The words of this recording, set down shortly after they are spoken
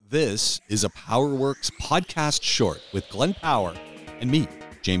This is a PowerWorks podcast short with Glenn Power and me,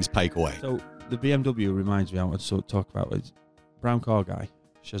 James Pikeway. So the BMW reminds me, I want to sort of talk about is brown car guy,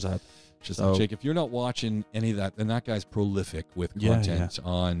 Shazad. Jake, if you're not watching any of that, then that guy's prolific with content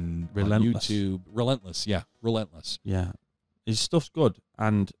on YouTube. Relentless. Yeah. His stuff's good.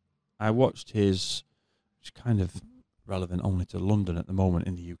 And I watched his, which is kind of relevant only to London at the moment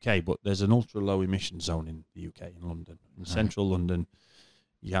in the UK, but there's an ultra low emission zone in the UK, in London. In central London,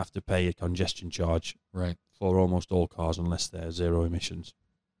 you have to pay a congestion charge for almost all cars unless they're zero emissions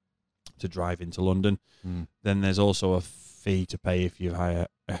to drive into London. Then there's also a fee to pay if you hire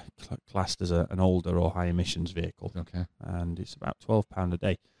classed as an older or high emissions vehicle. Okay. And it's about £12 a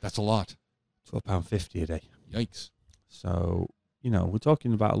day. That's a lot. £12.50 a day. Yikes. So, we're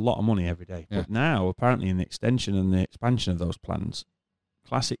talking about a lot of money every day. Yeah. But now, apparently, in the extension and the expansion of those plans,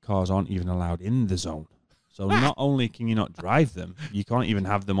 classic cars aren't even allowed in the zone. So not only can you not drive them, you can't even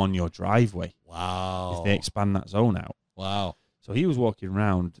have them on your driveway. Wow. If they expand that zone out. Wow. So he was walking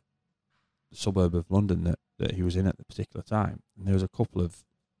around the suburb of London that he was in at the particular time, and there was a couple of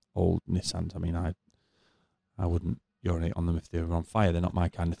old Nissans. I mean, I wouldn't urinate on them if they were on fire. They're not my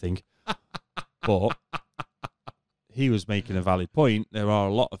kind of thing. But he was making a valid point. There are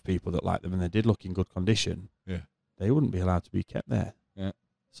a lot of people that like them, and they did look in good condition. Yeah. They wouldn't be allowed to be kept there. Yeah.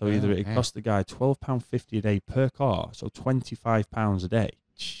 So either it cost the guy £12.50 a day per car, so £25 a day,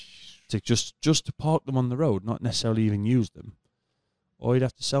 to just to park them on the road, not necessarily even use them, or he'd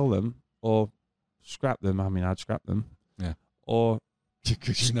have to sell them or scrap them. I mean, I'd scrap them. Yeah. Or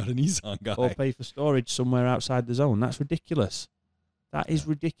because you're not a Nissan guy. Or pay for storage somewhere outside the zone. That's ridiculous. That is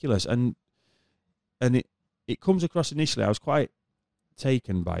ridiculous. And it comes across initially, I was quite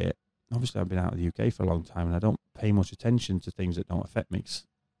taken by it. Obviously, I've been out of the UK for a long time, and I don't pay much attention to things that don't affect me.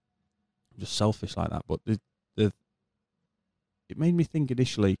 I'm just selfish like that. But it made me think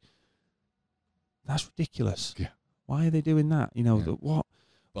initially, that's ridiculous. Yeah. Why are they doing that? What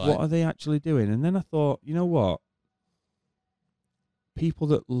are they actually doing? And then I thought, you know what? People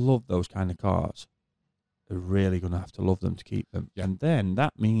that love those kind of cars are really going to have to love them to keep them. Yeah. And then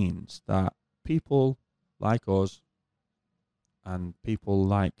that means that people like us and people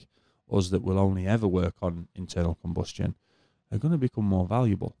like us that will only ever work on internal combustion are going to become more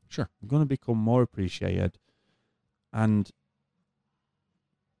valuable. Sure. They're going to become more appreciated. And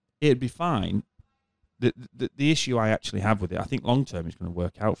it'd be fine. The issue I actually have with it, I think long term is going to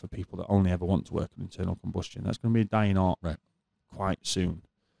work out for people that only ever want to work on internal combustion. That's going to be a dying art quite soon.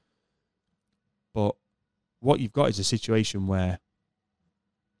 But what you've got is a situation where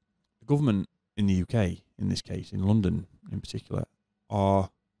the government in the UK, in this case, in London in particular, are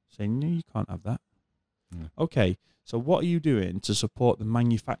saying, no, you can't have that. Yeah. Okay, so what are you doing to support the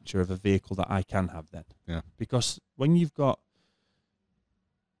manufacture of a vehicle that I can have then? Yeah. Because when you've got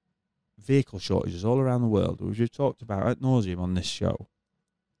vehicle shortages all around the world, which we've talked about ad nauseum on this show,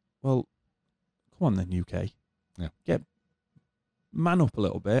 well, come on then, UK. Yeah. Man up a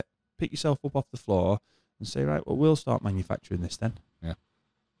little bit, pick yourself up off the floor and say, right, well, we'll start manufacturing this then. Yeah.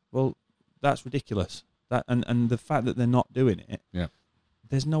 Well, that's ridiculous. That and the fact that they're not doing it,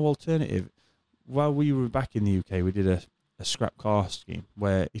 there's no alternative. While we were back in the UK, we did a scrap car scheme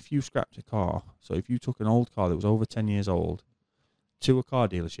where if you scrapped a car, so if you took an old car that was over 10 years old to a car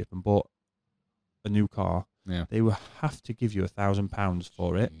dealership and bought a new car, they would have to give you £1,000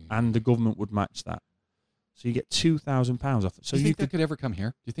 for it, and the government would match that. So you get £2,000 off it. So do you think that could ever come here?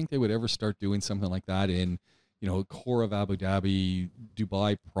 Do you think they would ever start doing something like that in, core of Abu Dhabi,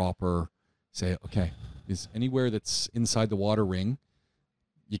 Dubai proper? Say, okay, is anywhere that's inside the water ring,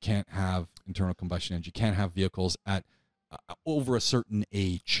 you can't have internal combustion engine. You can't have vehicles at over a certain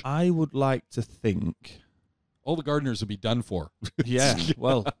age. I would like to think all the gardeners would be done for. Yeah,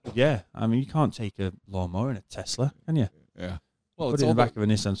 well, yeah. I mean, you can't take a lawnmower in a Tesla, can you? Yeah. Well, put it in the back of a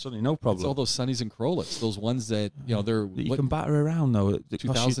Nissan Sunny, no problem. It's all those Sunnies and Corollas, those ones that they're that you can batter around though. It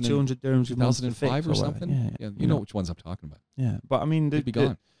costs you 200 dirhams, 2005 or something. Yeah, you know which ones I'm talking about. Yeah, but I mean, they'd be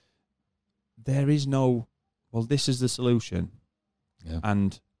gone. There is no. Well, this is the solution,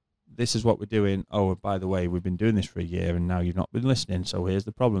 and this is what we're doing. Oh, by the way, we've been doing this for a year, and now you've not been listening. So here's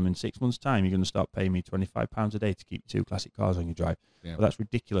the problem: in 6 months' time, you're going to start paying me £25 a day to keep 2 classic cars on your drive. Yeah. Well, that's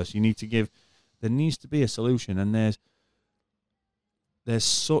ridiculous. You need to give. There needs to be a solution, and there's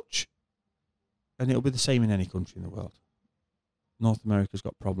such, and it'll be the same in any country in the world. North America's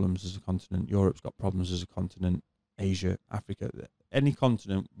got problems as a continent. Europe's got problems as a continent. Asia, Africa, any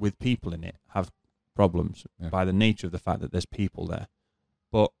continent with people in it have problems by the nature of the fact that there's people there.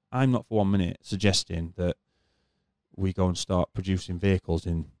 But I'm not for 1 minute suggesting that we go and start producing vehicles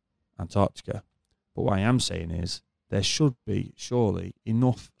in Antarctica. But what I am saying is there should be surely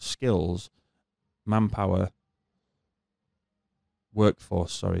enough skills, manpower,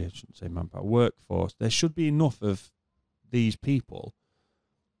 workforce. Sorry, I shouldn't say manpower. Workforce. There should be enough of these people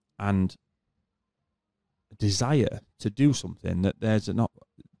and desire to do something that there's an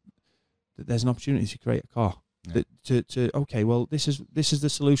opportunity to create a car. Yeah. Okay, well, this is the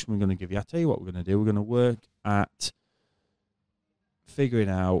solution we're going to give you. I tell you what we're going to do. We're going to work at figuring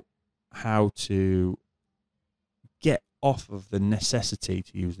out how to get off of the necessity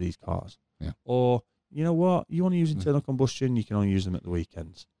to use these cars. Yeah. Or, you know what, you want to use internal combustion, you can only use them at the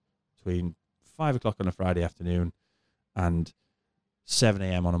weekends between 5 o'clock on a Friday afternoon and 7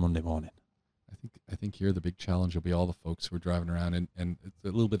 a.m. on a Monday morning. I think here the big challenge will be all the folks who are driving around, and it's a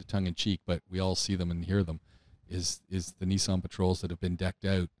little bit of tongue in cheek, but we all see them and hear them, is the Nissan Patrols that have been decked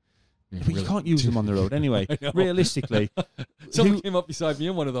out. But you can't use them on the road anyway. Realistically, someone came up beside me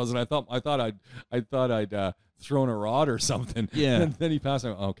in one of those, and I thought I'd thrown a rod or something. Yeah. And then he passed.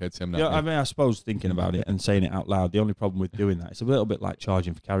 Oh, okay, it's him now. Yeah, I mean, I suppose thinking about it and saying it out loud, the only problem with doing that, it's a little bit like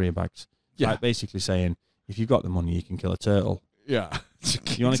charging for carrier bags. Yeah. Like basically saying, if you've got the money, you can kill a turtle. Yeah.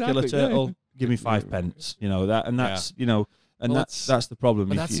 You want to kill a turtle? Give me 5 pence. You know that, and that's that's the problem.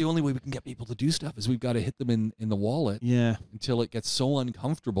 But that's the only way we can get people to do stuff is we've got to hit them in the wallet. Yeah. Until it gets so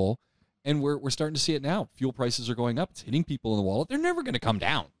uncomfortable, and we're starting to see it now. Fuel prices are going up. It's hitting people in the wallet. They're never going to come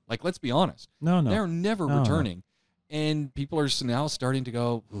down. Like, let's be honest. No. They're never returning. And people are now starting to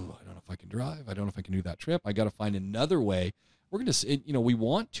go, ooh, I don't know if I can drive. I don't know if I can do that trip. I got to find another way. We're going to, we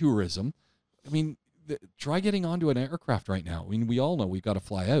want tourism. I mean, try getting onto an aircraft right now. I mean, we all know we've got to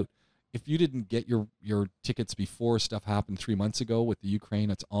fly out. If you didn't get your tickets before stuff happened 3 months ago with the Ukraine,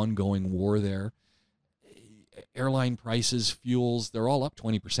 it's ongoing war there. Airline prices, fuels, they're all up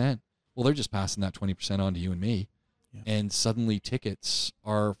 20%. Well, they're just passing that 20% on to you and me. Yeah. And suddenly tickets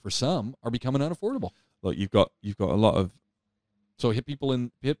are becoming unaffordable. Look, you've got a lot of, so hit people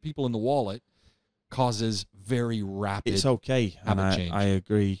in the wallet causes very rapid. It's okay, and change. I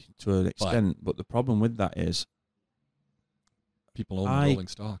agree to an extent, but the problem with that is people own the rolling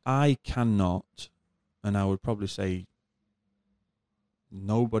stock. I cannot, and I would probably say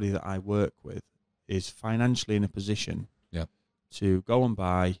nobody that I work with is financially in a position to go and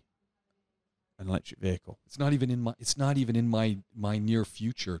buy an electric vehicle. It's not even in my near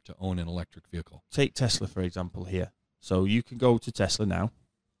future to own an electric vehicle. Take Tesla, for example, here. So you can go to Tesla now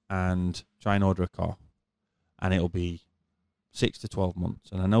and try and order a car, and it'll be 6 to 12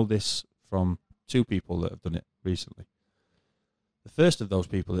 months. And I know this from 2 people that have done it recently. The first of those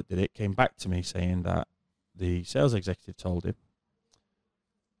people that did it came back to me saying that the sales executive told him,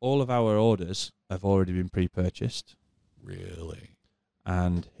 all of our orders have already been pre-purchased. Really?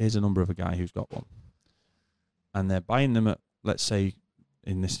 And here's a number of a guy who's got one. And they're buying them at, let's say,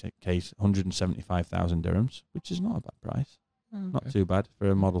 in this case, 175,000 dirhams, which is not a bad price. Okay. Not too bad for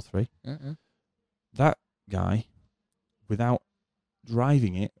a Model 3. That guy, without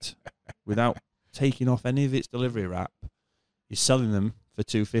driving it, without taking off any of its delivery wrap, is selling them for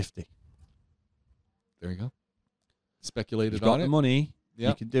 250. There you go. Speculated He's got on it. The money. Yep.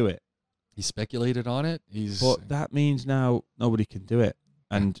 You can do it. He speculated on it. But that means now nobody can do it.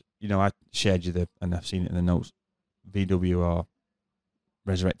 And I shared you and I've seen it in the notes. VW are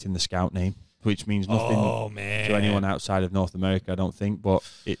resurrecting the Scout name, which means nothing to anyone outside of North America, I don't think. But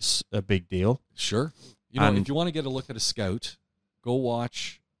it's a big deal. Sure. If you want to get a look at a Scout, go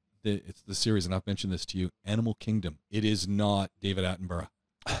watch it's the series, and I've mentioned this to you, Animal Kingdom. It is not David Attenborough.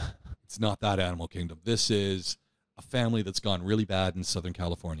 It's not that Animal Kingdom. This is a family that's gone really bad in Southern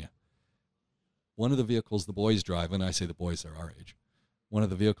California. One of the vehicles the boys drive, and I say the boys are our age, one of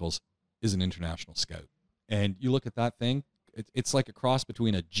the vehicles is an International Scout. And you look at that thing, it's like a cross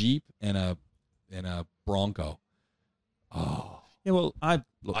between a Jeep and a Bronco. Oh. Yeah, well, I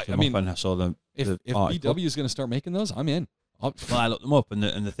looked them up and I saw them. If VW is going to start making those, I'm in. Well, I looked them up, and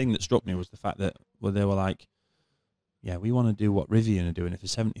the thing that struck me was the fact that they were like, yeah, we want to do what Rivian are doing for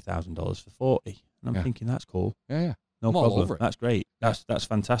 $70,000 for $40,000. And I'm thinking, that's cool. Yeah. No problem. That's great. That's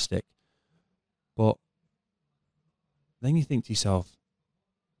fantastic. But then you think to yourself,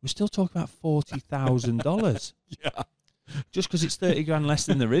 we're still talking about $40,000. Yeah. Just because it's 30 grand less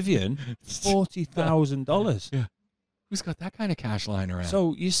than the Rivian, $40,000. Yeah. Who's got that kind of cash lying around?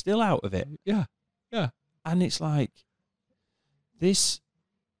 So you're still out of it. Yeah. And it's like, it's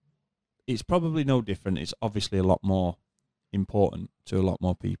probably no different. It's obviously a lot more important to a lot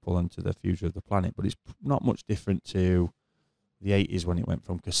more people and to the future of the planet, but it's not much different to the 80s when it went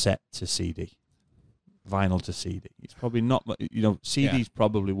from cassette to CD, vinyl to CD. It's probably not, CDs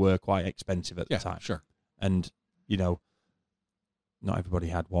probably were quite expensive at the time. Sure. And, not everybody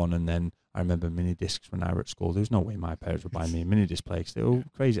had one. And then I remember mini discs when I were at school. There was no way my parents would buy me a mini disc player because they were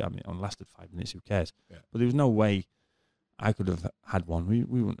crazy. I mean, it only lasted 5 minutes. Who cares? Yeah. But there was no way I could have had one. We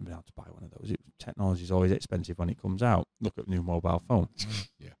wouldn't have been able to buy one of those. Technology is always expensive when it comes out. Look at new mobile phone.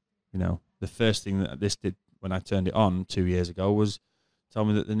 Yeah. You know, the first thing that this did when I turned it on 2 years ago was tell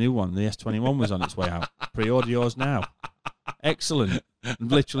me that the new one, the S21, was on its way out. Pre-order yours now. Excellent.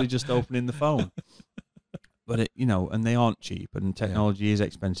 Literally just opening the phone. But and they aren't cheap, and technology is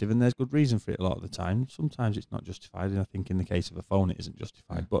expensive, and there's good reason for it a lot of the time. Sometimes it's not justified, and I think in the case of a phone, it isn't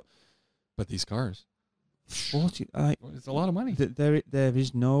justified. But these cars, 40, it's a lot of money. There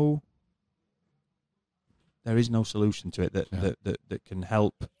is no solution to it that can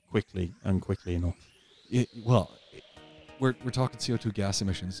help quickly enough. We're talking CO2 gas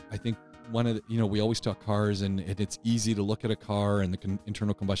emissions. I think one of the, we always talk cars, and it's easy to look at a car and the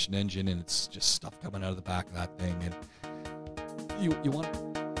internal combustion engine, and it's just stuff coming out of the back of that thing, and you want